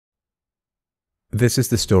This is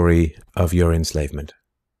the story of your enslavement,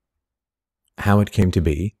 how it came to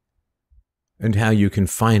be, and how you can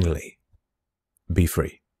finally be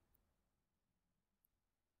free.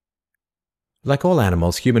 Like all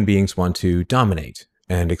animals, human beings want to dominate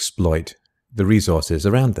and exploit the resources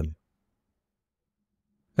around them.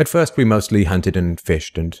 At first, we mostly hunted and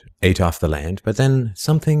fished and ate off the land, but then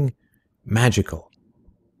something magical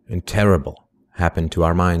and terrible happened to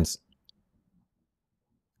our minds.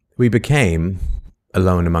 We became,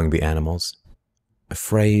 alone among the animals,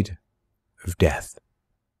 afraid of death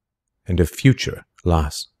and of future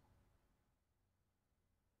loss.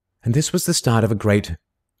 And this was the start of a great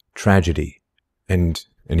tragedy and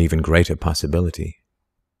an even greater possibility.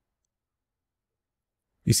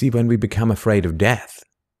 You see, when we become afraid of death,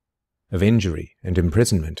 of injury and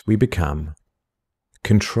imprisonment, we become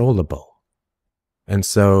controllable and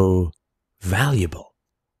so valuable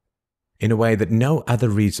in a way that no other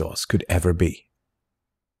resource could ever be.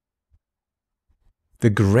 The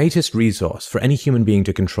greatest resource for any human being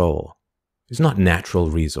to control is not natural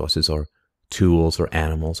resources or tools or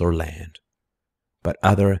animals or land, but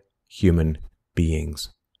other human beings.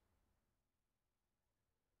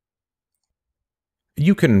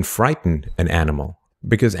 You can frighten an animal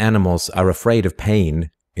because animals are afraid of pain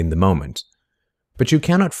in the moment, but you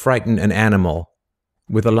cannot frighten an animal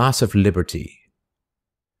with a loss of liberty,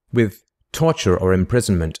 with torture or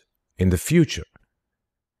imprisonment in the future,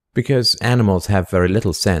 because animals have very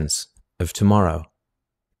little sense of tomorrow.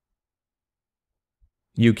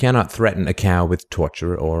 You cannot threaten a cow with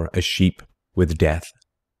torture or a sheep with death.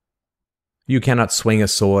 You cannot swing a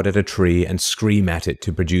sword at a tree and scream at it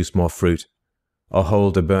to produce more fruit, or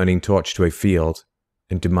hold a burning torch to a field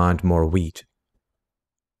and demand more wheat.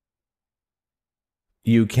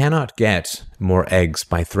 You cannot get more eggs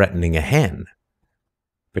by threatening a hen,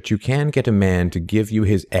 but you can get a man to give you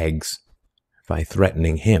his eggs by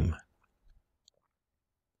threatening him.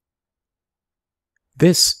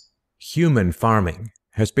 This human farming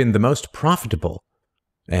has been the most profitable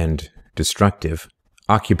and destructive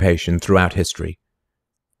occupation throughout history,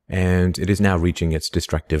 and it is now reaching its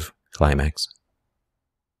destructive climax.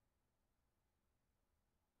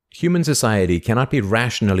 Human society cannot be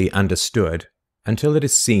rationally understood until it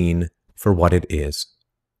is seen for what it is: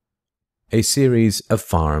 a series of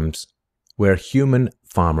farms where human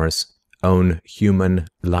farmers own human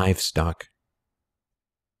livestock.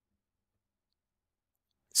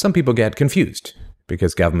 Some people get confused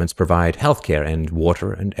because governments provide healthcare and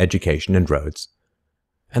water and education and roads,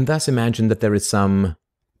 and thus imagine that there is some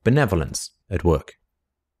benevolence at work.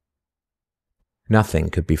 Nothing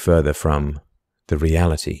could be further from the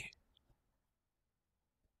reality.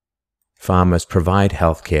 Farmers provide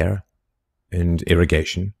healthcare and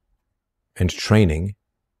irrigation and training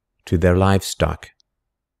to their livestock.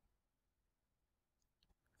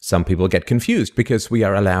 Some people get confused because we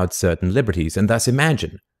are allowed certain liberties and thus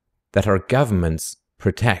imagine that our governments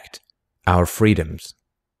protect our freedoms.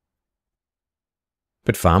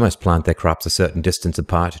 But farmers plant their crops a certain distance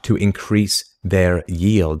apart to increase their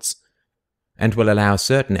yields, and will allow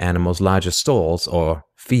certain animals larger stalls or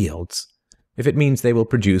fields if it means they will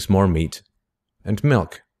produce more meat and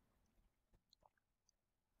milk.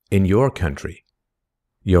 In your country,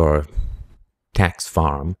 your tax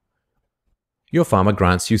farm, your farmer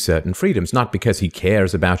grants you certain freedoms, not because he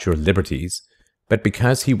cares about your liberties, but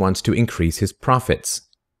because he wants to increase his profits.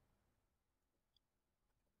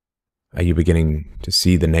 Are you beginning to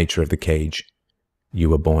see the nature of the cage you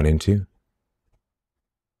were born into?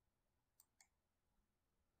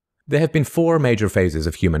 There have been 4 major phases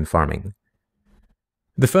of human farming.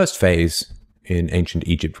 The first phase in ancient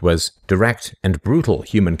Egypt was direct and brutal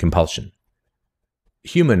human compulsion.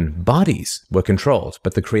 Human bodies were controlled,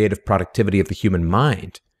 but the creative productivity of the human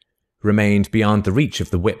mind remained beyond the reach of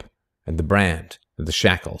the whip and the brand and the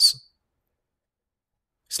shackles.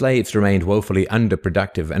 Slaves remained woefully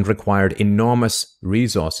underproductive and required enormous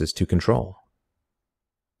resources to control.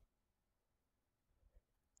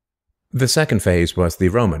 The second phase was the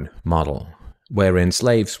Roman model, wherein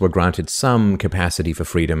slaves were granted some capacity for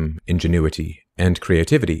freedom, ingenuity, and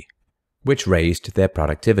creativity, which raised their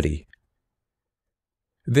productivity.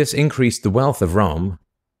 This increased the wealth of Rome,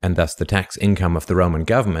 and thus the tax income of the Roman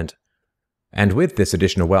government, and with this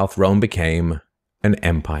additional wealth, Rome became an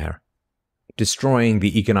empire, destroying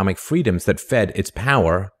the economic freedoms that fed its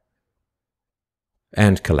power,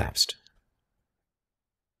 and collapsed.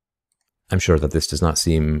 I'm sure that this does not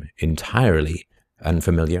seem entirely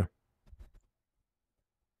unfamiliar.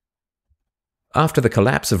 After the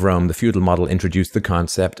collapse of Rome, the feudal model introduced the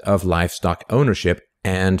concept of livestock ownership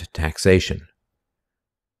and taxation.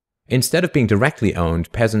 Instead of being directly owned,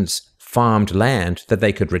 peasants farmed land that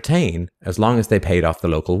they could retain as long as they paid off the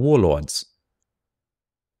local warlords.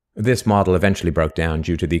 This model eventually broke down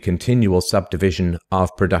due to the continual subdivision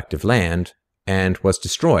of productive land and was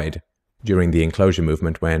destroyed during the enclosure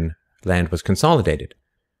movement when land was consolidated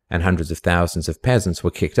and hundreds of thousands of peasants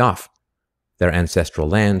were kicked off their ancestral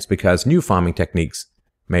lands because new farming techniques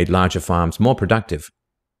made larger farms more productive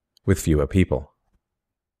with fewer people.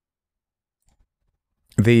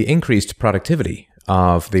 The increased productivity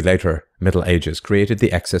of the later Middle Ages created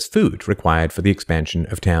the excess food required for the expansion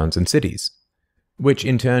of towns and cities, which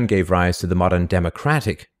in turn gave rise to the modern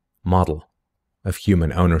democratic model of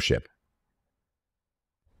human ownership.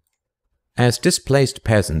 As displaced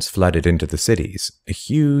peasants flooded into the cities, a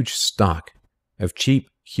huge stock of cheap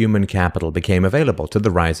human capital became available to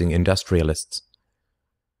the rising industrialists.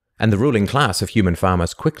 And the ruling class of human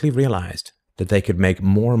farmers quickly realized that they could make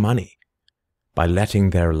more money by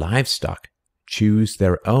letting their livestock choose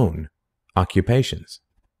their own occupations.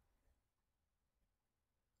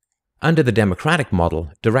 Under the democratic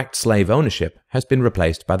model, direct slave ownership has been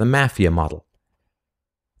replaced by the mafia model.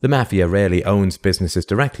 The mafia rarely owns businesses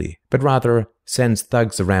directly, but rather sends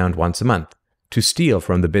thugs around once a month to steal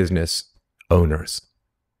from the business owners.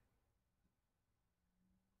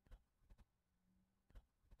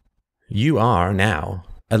 You are now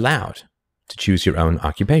allowed to choose your own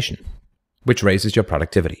occupation, which raises your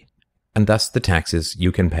productivity, and thus the taxes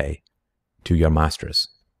you can pay to your masters.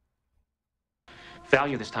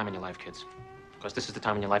 Value this time in your life, kids, because this is the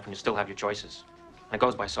time in your life when you still have your choices. And it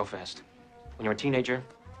goes by so fast. When you're a teenager,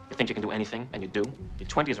 you think you can do anything, and you do. Your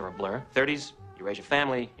 20s are a blur. 30s, you raise your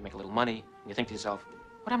family, you make a little money, and you think to yourself,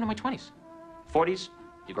 what happened to my 20s? 40s,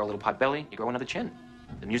 you grow a little pot belly, you grow another chin.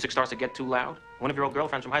 The music starts to get too loud. One of your old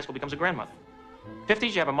girlfriends from high school becomes a grandmother.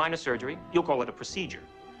 50s, you have a minor surgery. You'll call it a procedure,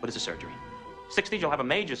 but it's a surgery. 60s, you'll have a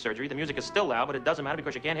major surgery. The music is still loud, but it doesn't matter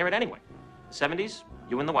because you can't hear it anyway. 70s,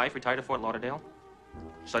 you and the wife retire to Fort Lauderdale.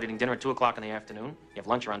 Start eating dinner at 2 o'clock in the afternoon. You have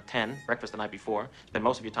lunch around 10, breakfast the night before. Spend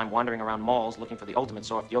most of your time wandering around malls looking for the ultimate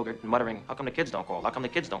soft yogurt and muttering, how come the kids don't call? How come the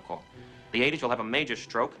kids don't call? The 80s, you'll have a major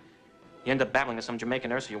stroke. You end up battling with some Jamaican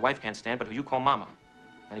nurse who your wife can't stand, but who you call mama.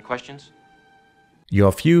 Any questions?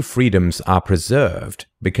 Your few freedoms are preserved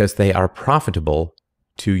because they are profitable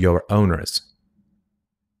to your owners.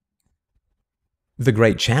 The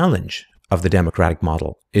great challenge of the democratic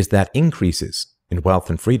model is that increases in wealth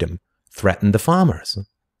and freedom threaten the farmers.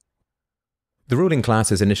 The ruling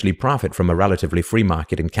classes initially profit from a relatively free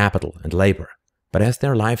market in capital and labor, but as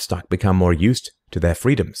their livestock become more used to their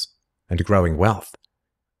freedoms and growing wealth,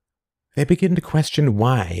 they begin to question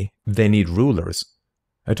why they need rulers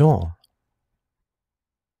at all.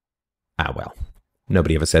 Well,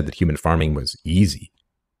 nobody ever said that human farming was easy.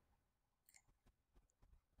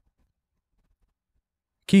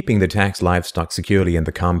 Keeping the taxed livestock securely in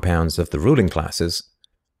the compounds of the ruling classes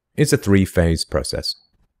is a three-phase process.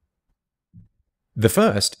 The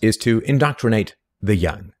first is to indoctrinate the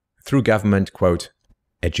young through government, quote,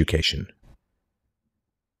 education.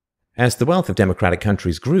 As the wealth of democratic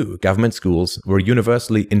countries grew, government schools were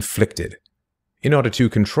universally inflicted in order to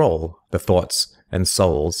control the thoughts and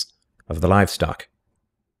souls of the livestock.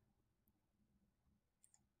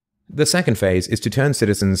 The second phase is to turn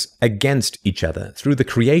citizens against each other through the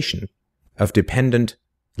creation of dependent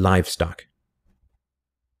livestock.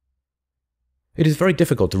 It is very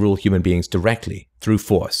difficult to rule human beings directly through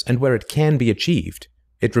force, and where it can be achieved,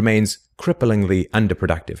 it remains cripplingly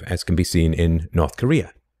underproductive, as can be seen in North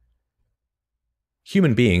Korea.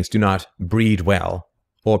 Human beings do not breed well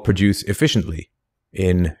or produce efficiently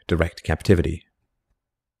in direct captivity.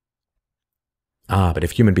 But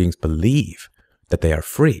if human beings believe that they are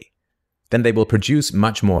free, then they will produce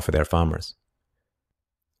much more for their farmers.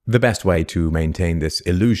 The best way to maintain this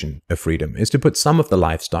illusion of freedom is to put some of the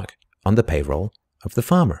livestock on the payroll of the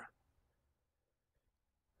farmer.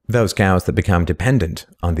 Those cows that become dependent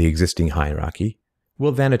on the existing hierarchy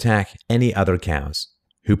will then attack any other cows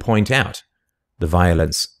who point out the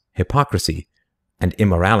violence, hypocrisy, and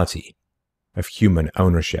immorality of human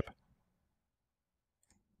ownership.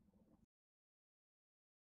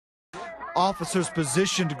 Officers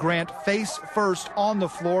positioned Grant face first on the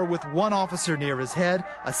floor with one officer near his head,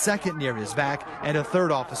 a second near his back, and a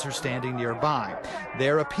third officer standing nearby.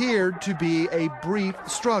 There appeared to be a brief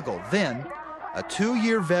struggle. Then, a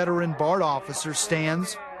 2-year veteran BART officer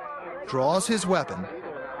stands, draws his weapon,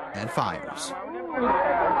 and fires.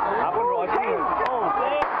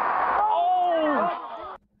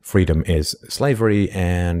 Freedom is slavery,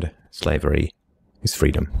 and slavery is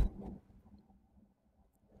freedom.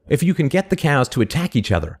 If you can get the cows to attack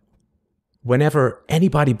each other whenever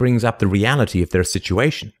anybody brings up the reality of their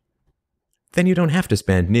situation, then you don't have to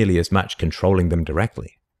spend nearly as much controlling them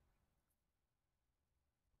directly.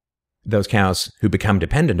 Those cows who become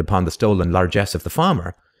dependent upon the stolen largesse of the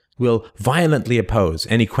farmer will violently oppose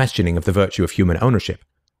any questioning of the virtue of human ownership,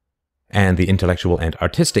 and the intellectual and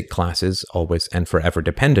artistic classes, always and forever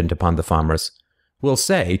dependent upon the farmers, will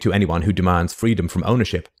say to anyone who demands freedom from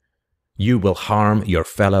ownership, "You will harm your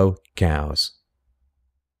fellow cows."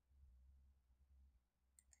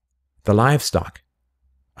 The livestock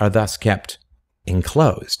are thus kept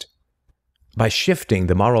enclosed by shifting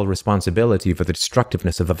the moral responsibility for the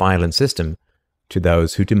destructiveness of the violent system to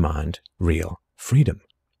those who demand real freedom.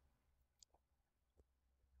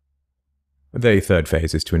 The third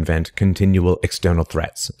phase is to invent continual external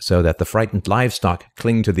threats so that the frightened livestock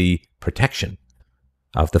cling to the protection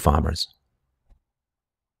of the farmers.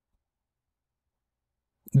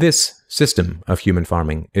 This system of human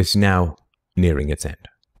farming is now nearing its end.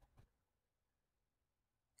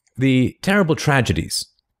 The terrible tragedies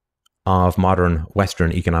of modern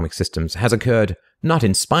Western economic systems has occurred not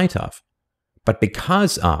in spite of, but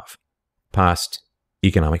because of past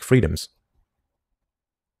economic freedoms.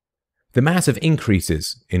 The massive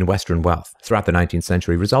increases in Western wealth throughout the 19th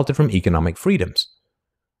century resulted from economic freedoms.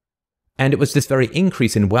 And it was this very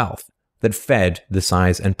increase in wealth that fed the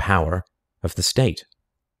size and power of the state.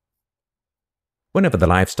 Whenever the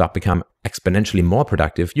livestock become exponentially more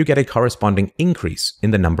productive, you get a corresponding increase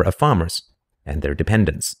in the number of farmers and their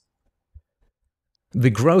dependents. The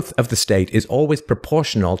growth of the state is always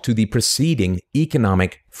proportional to the preceding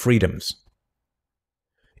economic freedoms.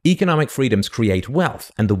 Economic freedoms create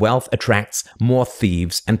wealth, and the wealth attracts more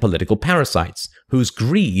thieves and political parasites, whose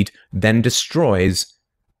greed then destroys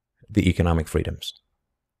the economic freedoms.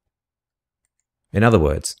 In other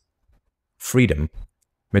words, freedom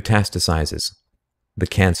metastasizes the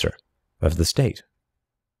cancer of the state.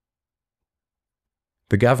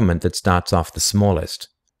 The government that starts off the smallest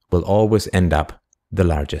will always end up the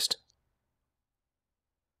largest.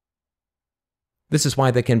 This is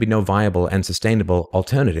why there can be no viable and sustainable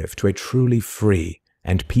alternative to a truly free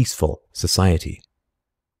and peaceful society.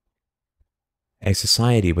 A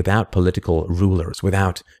society without political rulers,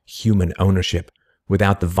 without human ownership,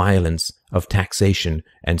 without the violence of taxation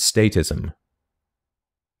and statism.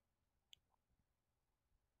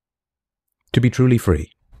 To be truly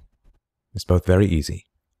free is both very easy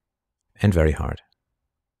and very hard.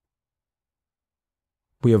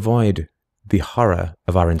 We avoid the horror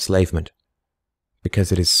of our enslavement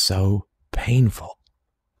because it is so painful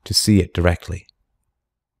to see it directly.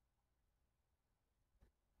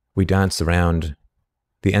 We dance around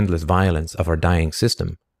the endless violence of our dying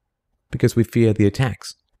system because we fear the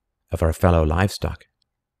attacks of our fellow livestock.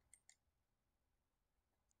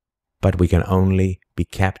 But we can only be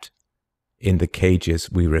kept in the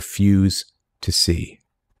cages we refuse to see.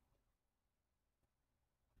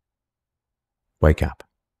 Wake up.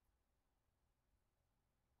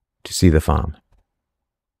 To see the farm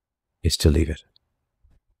is to leave it.